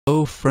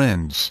Hello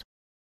friends.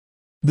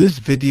 This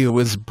video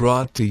is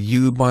brought to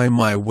you by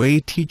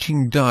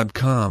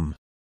mywayteaching.com.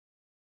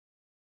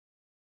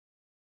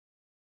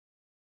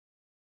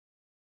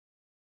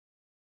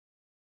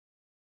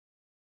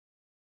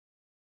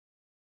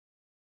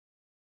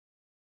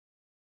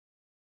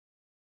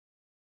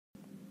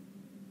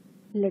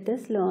 Let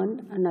us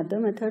learn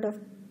another method of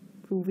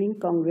proving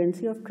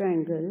congruency of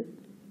triangle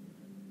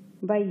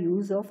by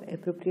use of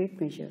appropriate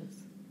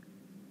measures.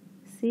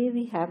 Say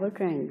we have a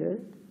triangle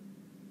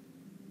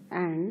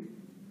and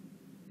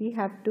we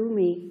have to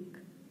make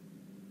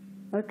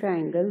a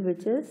triangle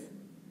which is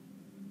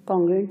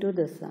congruent to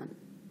this one.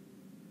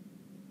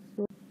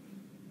 So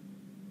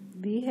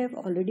we have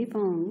already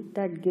found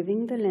that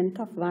giving the length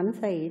of one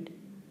side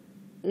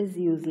is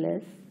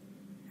useless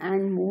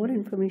and more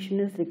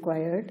information is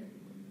required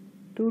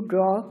to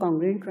draw a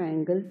congruent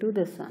triangle to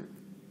this one.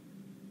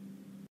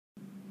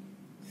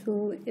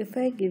 So if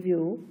I give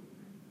you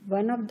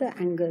one of the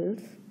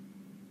angles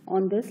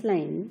on this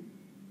line,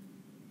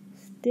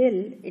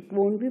 still it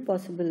won't be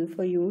possible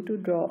for you to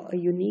draw a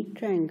unique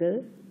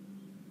triangle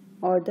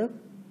or the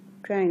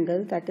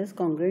triangle that is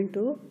congruent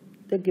to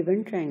the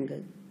given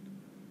triangle.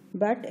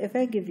 But if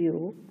I give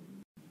you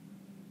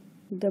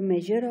the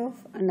measure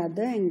of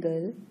another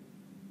angle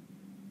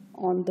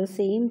on the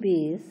same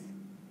base,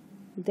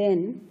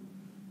 then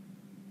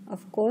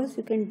of course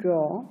you can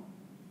draw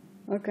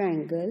a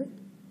triangle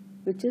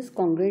which is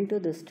congruent to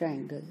this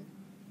triangle.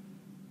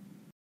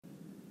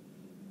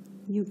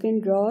 You can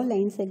draw a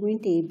line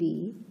segment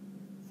AB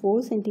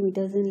 4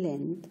 cm in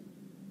length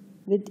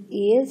with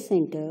A as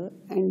center,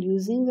 and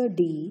using a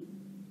D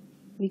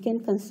we can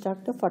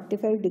construct a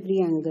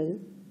 45-degree angle.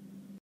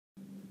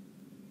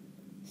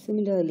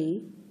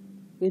 Similarly,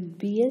 with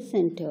B as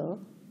center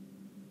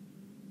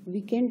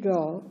we can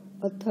draw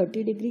a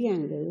 30-degree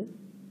angle,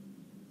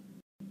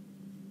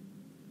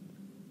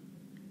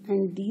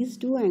 and these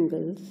two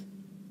angles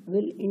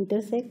will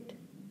intersect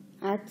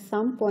at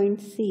some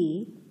point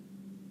C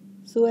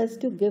so as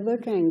to give a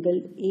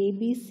triangle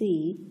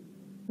ABC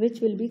which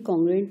will be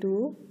congruent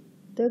to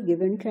the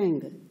given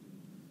triangle.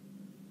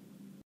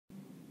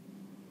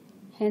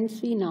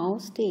 Hence we now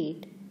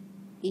state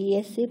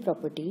ASA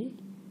property: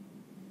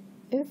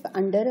 if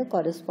under a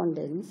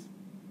correspondence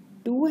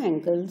two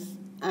angles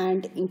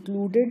and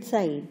included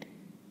side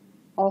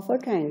of a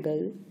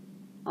triangle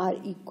are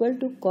equal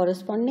to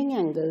corresponding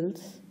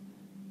angles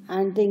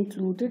and the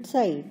included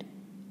side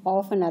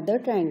of another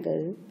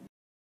triangle.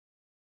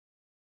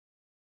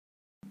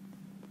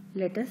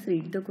 Let us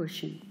read the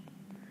question.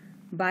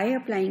 By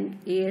applying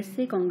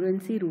ASA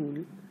congruency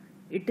rule,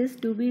 it is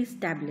to be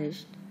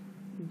established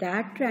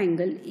that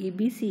triangle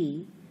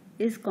ABC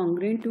is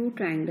congruent to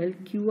triangle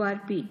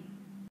QRP,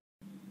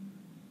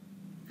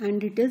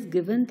 and it is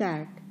given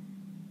that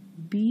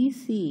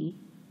BC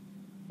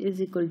is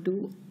equal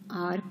to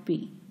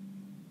RP.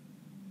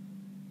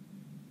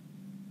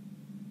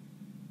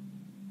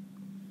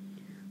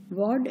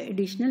 What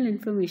additional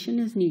information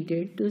is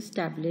needed to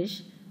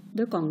establish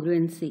the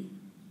congruency?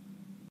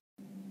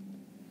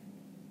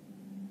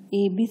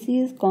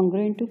 ABC is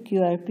congruent to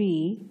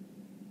QRP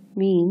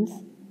means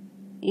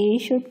A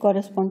should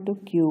correspond to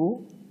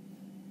Q,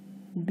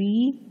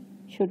 B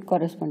should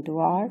correspond to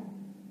R,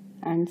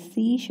 and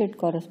C should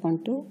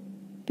correspond to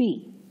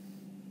P.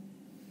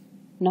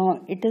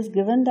 Now it is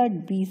given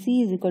that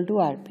BC is equal to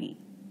RP.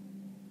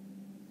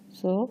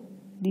 So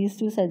these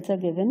two sides are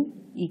given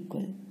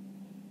equal.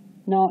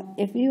 Now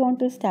if we want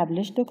to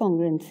establish the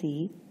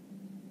congruency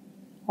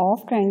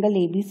of triangle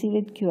ABC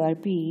with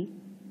QRP,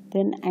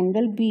 then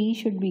angle B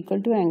should be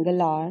equal to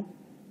angle R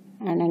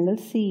and angle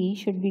C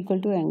should be equal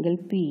to angle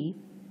P.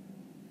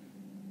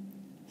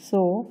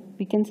 So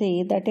we can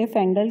say that if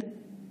angle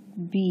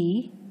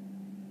B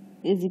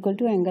is equal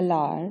to angle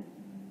R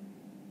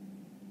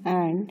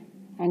and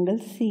angle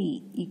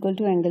C equal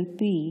to angle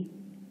P,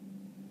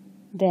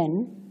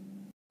 then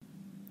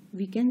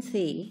we can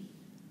say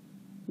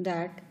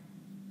that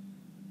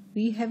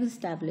we have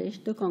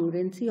established the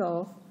congruency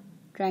of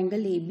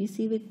triangle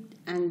ABC with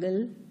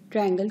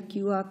triangle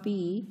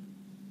QRP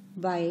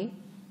by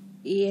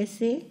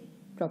ASA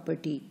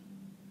property.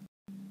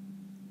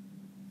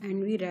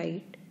 And we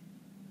write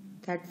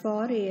that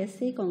for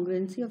ASA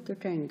congruency of the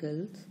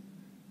triangles,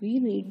 we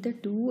need the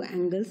two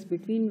angles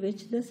between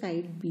which the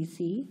side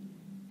BC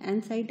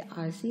and side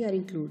RC are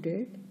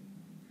included,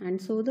 and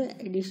so the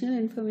additional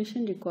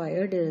information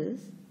required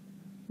is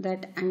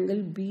that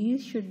angle B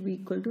should be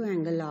equal to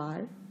angle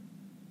R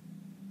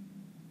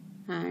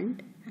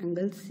and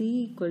angle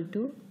C equal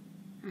to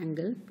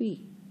angle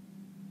P.